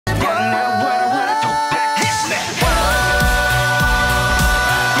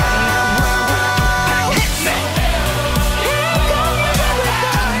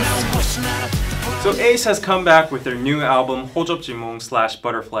A.C.E has come back with their new album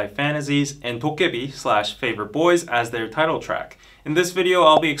Butterfly Fantasies and dokkaebi Favorite Boys as their title track. In this video,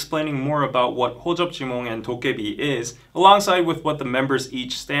 I'll be explaining more about what and dokkaebi is, alongside with what the members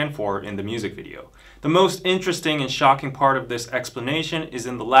each stand for in the music video. The most interesting and shocking part of this explanation is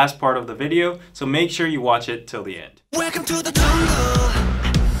in the last part of the video, so make sure you watch it till the end. Welcome to the jungle.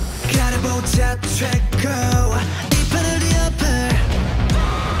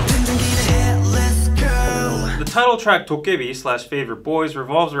 The title track dokkaebi Favorite Boys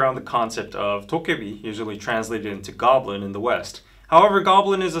revolves around the concept of dokkaebi, usually translated into Goblin in the West. However,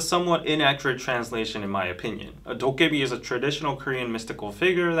 Goblin is a somewhat inaccurate translation in my opinion. A dokkaebi is a traditional Korean mystical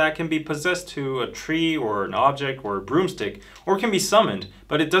figure that can be possessed to a tree or an object or a broomstick, or can be summoned,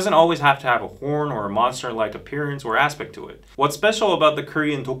 but it doesn't always have to have a horn or a monster-like appearance or aspect to it. What's special about the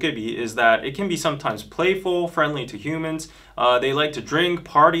Korean dokkaebi is that it can be sometimes playful, friendly to humans, they like to drink,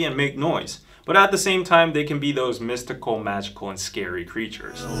 party, and make noise. But at the same time, they can be those mystical, magical, and scary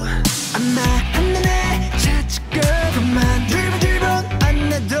creatures.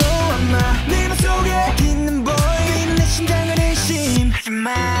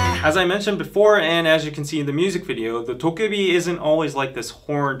 As I mentioned before, and as you can see in the music video, the dokkaebi isn't always like this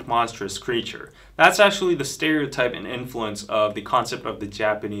horned, monstrous creature. That's actually the stereotype and influence of the concept of the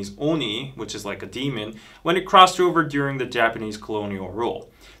Japanese oni, which is like a demon, when it crossed over during the Japanese colonial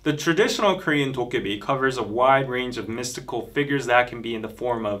rule. The traditional Korean dokkaebi covers a wide range of mystical figures that can be in the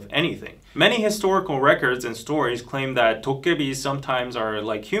form of anything. Many historical records and stories claim that dokkaebis sometimes are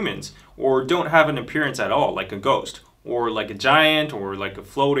like humans, or don't have an appearance at all, like a ghost, or like a giant, or like a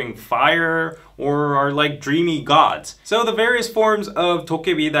floating fire, or are like dreamy gods. So the various forms of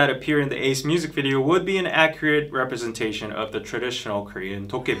dokkaebi that appear in the A.C.E music video would be an accurate representation of the traditional Korean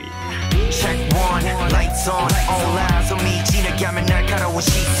dokkaebi. Check one, lights on, all eyes on me.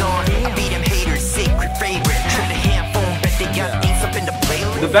 I be them haters, secret favorite. Trip the handphone, bet they got things up in the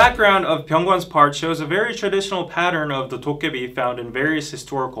playlist. The background of Byungwon's part shows a very traditional pattern of the dokkaebi found in various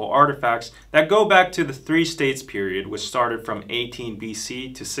historical artifacts that go back to the Three States period, which started from 18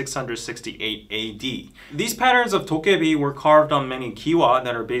 BC to 668 AD. These patterns of dokkaebi were carved on many kiwa,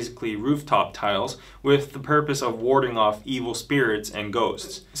 that are basically rooftop tiles, with the purpose of warding off evil spirits and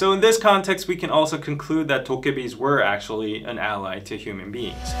ghosts. So in this context, we can also conclude that dokkaebis were actually an ally to human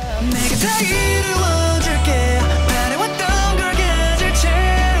beings.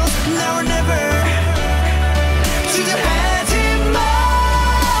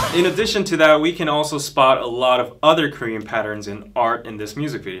 In addition to that, we can also spot a lot of other Korean patterns in art in this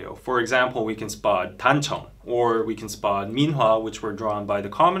music video. For example, we can spot 단청, or we can spot minhwa, which were drawn by the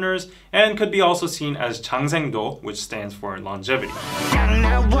commoners, and could be also seen as 장생도, which stands for longevity.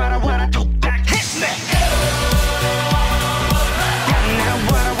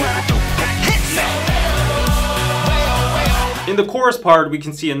 In the chorus part, we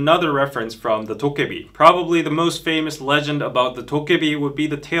can see another reference from the dokkaebi. Probably the most famous legend about the dokkaebi would be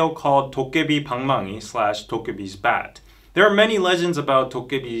the tale called dokkaebi 방망이 / dokkaebi's bat. There are many legends about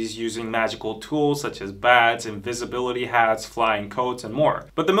dokkaebis using magical tools such as bats, invisibility hats, flying coats, and more.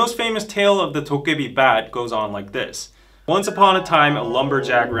 But the most famous tale of the dokkaebi bat goes on like this. Once upon a time, a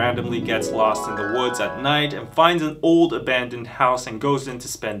lumberjack randomly gets lost in the woods at night and finds an old abandoned house and goes in to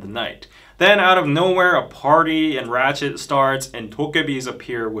spend the night. Then out of nowhere, a party and ratchet starts and dokkaebis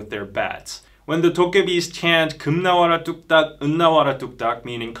appear with their bats. When the dokkaebis chant 금 나와라 뚝딱, 은 나와라 뚝딱,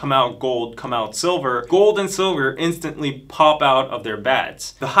 meaning come out gold, come out silver, gold and silver instantly pop out of their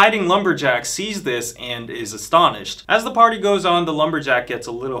bats. The hiding lumberjack sees this and is astonished. As the party goes on, the lumberjack gets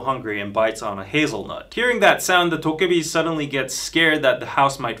a little hungry and bites on a hazelnut. Hearing that sound, the dokkaebis suddenly get scared that the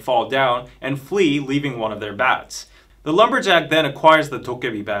house might fall down and flee, leaving one of their bats. The lumberjack then acquires the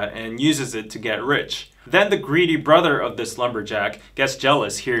dokkaebi bat and uses it to get rich. Then the greedy brother of this lumberjack gets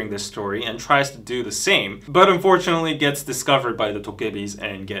jealous hearing this story and tries to do the same, but unfortunately gets discovered by the dokkaebis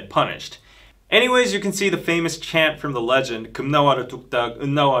and get punished. Anyways, you can see the famous chant from the legend 금 나와라 뚝딱,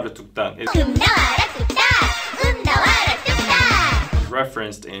 은 나와라 뚝딱 is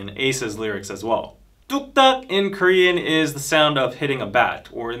referenced in A.C.E's lyrics as well. 뚝딱 in Korean is the sound of hitting a bat,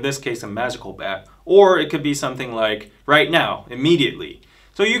 or in this case a magical bat, or it could be something like right now, immediately.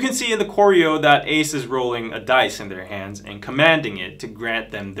 So you can see in the choreo that A.C.E is rolling a dice in their hands and commanding it to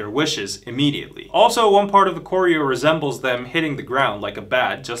grant them their wishes immediately. Also, one part of the choreo resembles them hitting the ground like a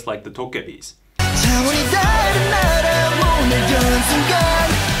bat, just like the dokkaebis.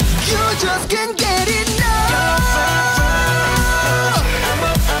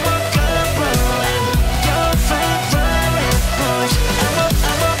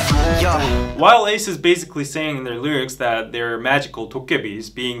 While Ace is basically saying in their lyrics that they're magical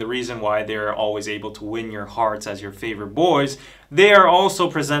dokkaebis, being the reason why they're always able to win your hearts as your favorite boys, they are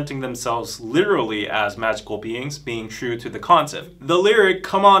also presenting themselves literally as magical beings, being true to the concept. The lyric,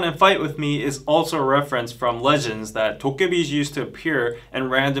 "Come on and fight with me," is also a reference from legends that dokkaebis used to appear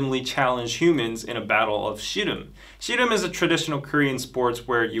and randomly challenge humans in a battle of shirum. Shirum is a traditional Korean sport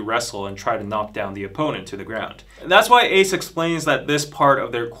where you wrestle and try to knock down the opponent to the ground. That's why Ace explains that this part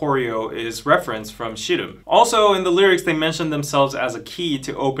of their choreo is referenced from shirum. Also, in the lyrics, they mention themselves as a key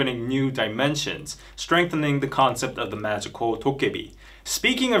to opening new dimensions, strengthening the concept of the magical dokkaebi.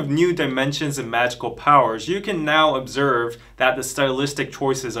 Speaking of new dimensions and magical powers, you can now observe that the stylistic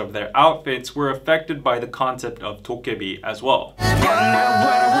choices of their outfits were affected by the concept of dokkaebi as well.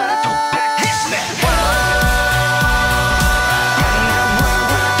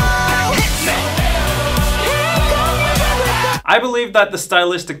 I believe that the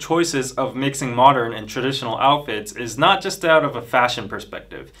stylistic choices of mixing modern and traditional outfits is not just out of a fashion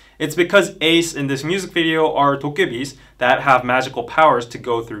perspective. It's because Ace in this music video are dokkaebis that have magical powers to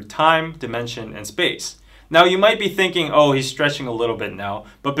go through time, dimension, and space. Now you might be thinking, oh, he's stretching a little bit now,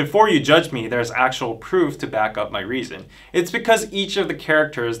 but before you judge me, there's actual proof to back up my reason. It's because each of the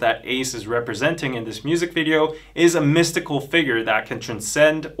characters that Ace is representing in this music video is a mystical figure that can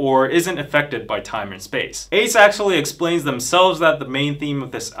transcend or isn't affected by time and space. Ace actually explains themselves that the main theme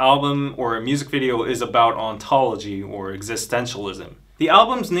of this album or a music video is about ontology or existentialism. The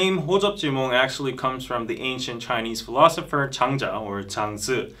album's name 호접지몽 actually comes from the ancient Chinese philosopher Zhangzha or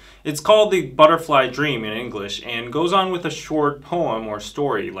Zhangzi. It's called the Butterfly Dream in English and goes on with a short poem or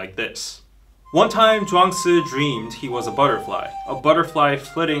story like this. One time Zhuangzi dreamed he was a butterfly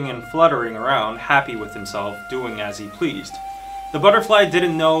flitting and fluttering around, happy with himself, doing as he pleased. The butterfly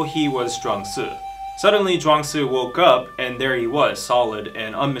didn't know he was Zhuangzi. Suddenly Zhuangzi woke up and there he was, solid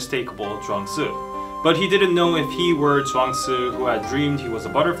and unmistakable Zhuangzi. But he didn't know if he were Zhuangzi who had dreamed he was a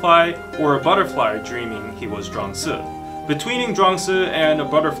butterfly, or a butterfly dreaming he was Zhuangzi. Between Zhuangzi and a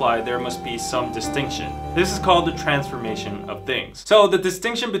butterfly, there must be some distinction. This is called the transformation of things. So the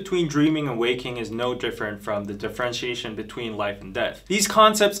distinction between dreaming and waking is no different from the differentiation between life and death. These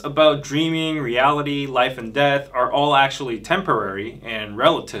concepts about dreaming, reality, life and death are all actually temporary and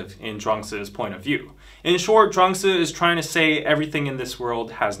relative in Zhuangzi's point of view. In short, Zhuangzi is trying to say everything in this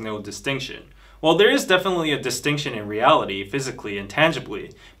world has no distinction. Well, there is definitely a distinction in reality, physically and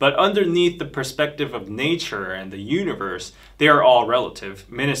tangibly, but underneath the perspective of nature and the universe, they are all relative,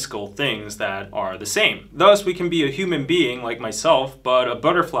 minuscule things that are the same. Thus, we can be a human being like myself, but a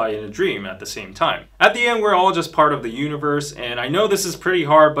butterfly in a dream at the same time. At the end, we're all just part of the universe, and I know this is pretty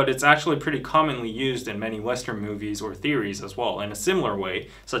hard, but it's actually pretty commonly used in many Western movies or theories as well, in a similar way,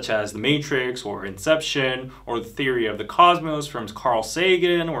 such as The Matrix or Inception, or the theory of the cosmos from Carl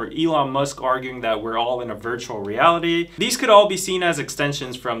Sagan, or Elon Musk arguing that we're all in a virtual reality. These could all be seen as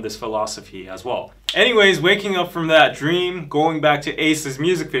extensions from this philosophy as well. Anyways, waking up from that dream, going back to Ace's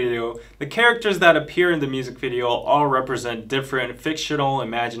music video, the characters that appear in the music video all represent different fictional,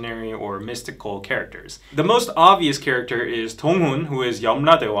 imaginary, or mystical characters. The most obvious character is Dong-hun, who is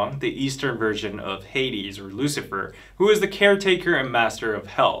Yeomradewang, the Eastern version of Hades or Lucifer, who is the caretaker and master of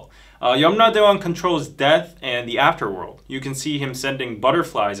hell. Yeomradewang controls death and the afterworld. You can see him sending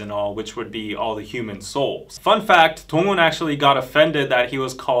butterflies and all, which would be all the human souls. Fun fact, Dong-hun actually got offended that he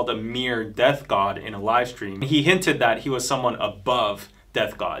was called a mere death god in a live stream. He hinted that he was someone above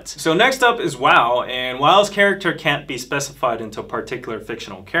death gods. So next up is Wow, and Wow's character can't be specified into a particular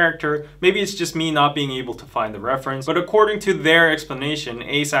fictional character. Maybe it's just me not being able to find the reference, but according to their explanation,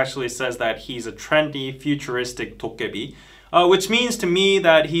 Ace actually says that he's a trendy, futuristic dokkaebi, which means to me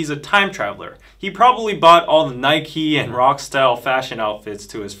that he's a time traveler. He probably bought all the Nike and rock style fashion outfits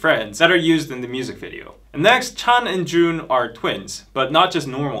to his friends that are used in the music video. And next, Chan and Jun are twins, but not just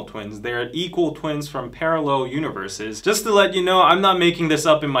normal twins, they're equal twins from parallel universes. Just to let you know, I'm not making this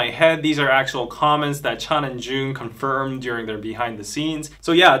up in my head, these are actual comments that Chan and Jun confirmed during their behind the scenes.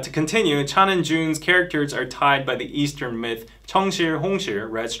 So yeah, to continue, Chan and Jun's characters are tied by the Eastern myth Cheongshir, Hongshir,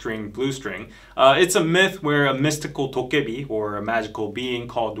 red string, blue string. It's a myth where a mystical dokkaebi, or a magical being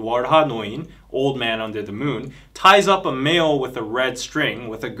called 월하노인, old man under the moon, ties up a male with a red string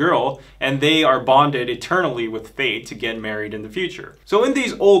with a girl, and they are bonded eternally with fate to get married in the future. So in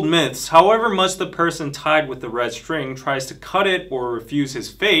these old myths, however much the person tied with the red string tries to cut it or refuse his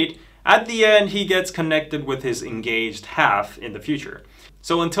fate, at the end he gets connected with his engaged half in the future.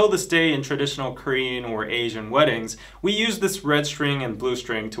 So until this day in traditional Korean or Asian weddings, we use this red string and blue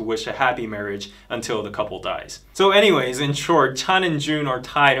string to wish a happy marriage until the couple dies. So anyways, in short, Chan and Jun are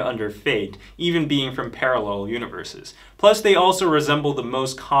tied under fate, even being from parallel universes. Plus, they also resemble the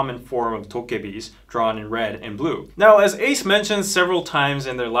most common form of dokkaebis, drawn in red and blue. Now, as Ace mentioned several times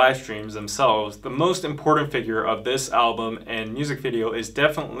in their live streams themselves, the most important figure of this album and music video is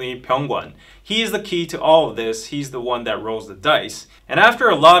definitely Byung-gwan. He is the key to all of this. He's the one that rolls the dice. And after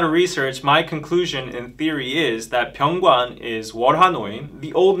a lot of research, my conclusion in theory is that Byung-gwan is Warhanoin,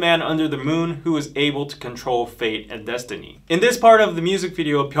 the old man under the moon who is able to control fate and destiny. In this part of the music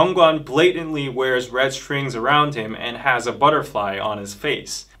video, Byung-gwan blatantly wears red strings around him and has a butterfly on his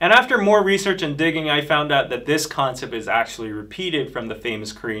face. And after more research and digging, I found out that this concept is actually repeated from the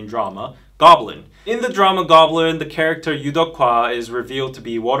famous Korean drama, Goblin. In the drama Goblin, the character Yudokwa is revealed to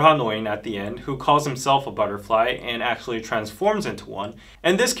be Warhanoin at the end, who calls himself a butterfly and actually transforms into one.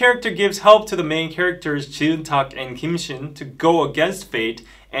 And this character gives help to the main characters Ji-eun-tak and Kim-shin to go against fate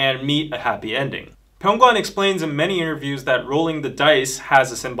and meet a happy ending. Byung-gwan explains in many interviews that rolling the dice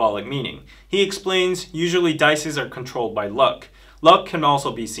has a symbolic meaning. He explains usually dices are controlled by luck. Luck can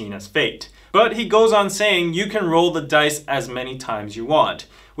also be seen as fate. But he goes on saying you can roll the dice as many times you want,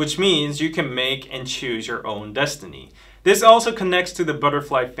 which means you can make and choose your own destiny. This also connects to the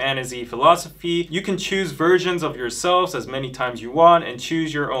butterfly fantasy philosophy. You can choose versions of yourselves as many times you want and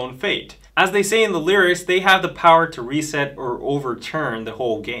choose your own fate. As they say in the lyrics, they have the power to reset or overturn the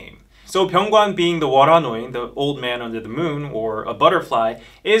whole game. So Byung-gwan, being the Warhanoin, the old man under the moon, or a butterfly,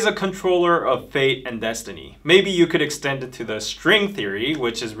 is a controller of fate and destiny. Maybe you could extend it to the string theory,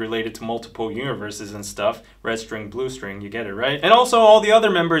 which is related to multiple universes and stuff. Red string, blue string, you get it, right? And also all the other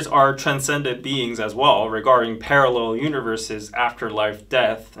members are transcendent beings as well, regarding parallel universes, afterlife,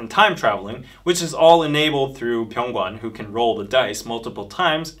 death, and time traveling, which is all enabled through Byung-gwan, who can roll the dice multiple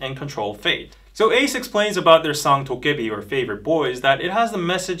times and control fate. So Ace explains about their song dokkaebi, or Favorite Boys, that it has the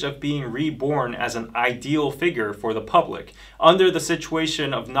message of being reborn as an ideal figure for the public, under the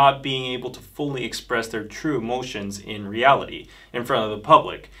situation of not being able to fully express their true emotions in reality, in front of the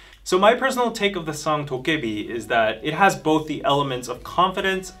public. So my personal take of the song dokkaebi is that it has both the elements of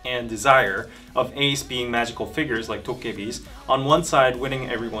confidence and desire of Ace being magical figures like dokkaebis, on one side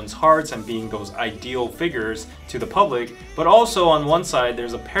winning everyone's hearts and being those ideal figures to the public, but also on one side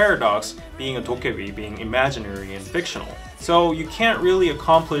there's a paradox being a dokkaebi, being imaginary and fictional. So you can't really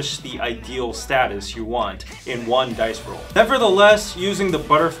accomplish the ideal status you want in one dice roll. Nevertheless, using the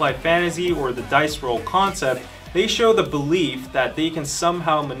butterfly fantasy or the dice roll concept, they show the belief that they can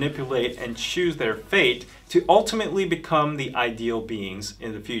somehow manipulate and choose their fate to ultimately become the ideal beings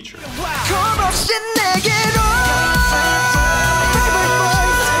in the future.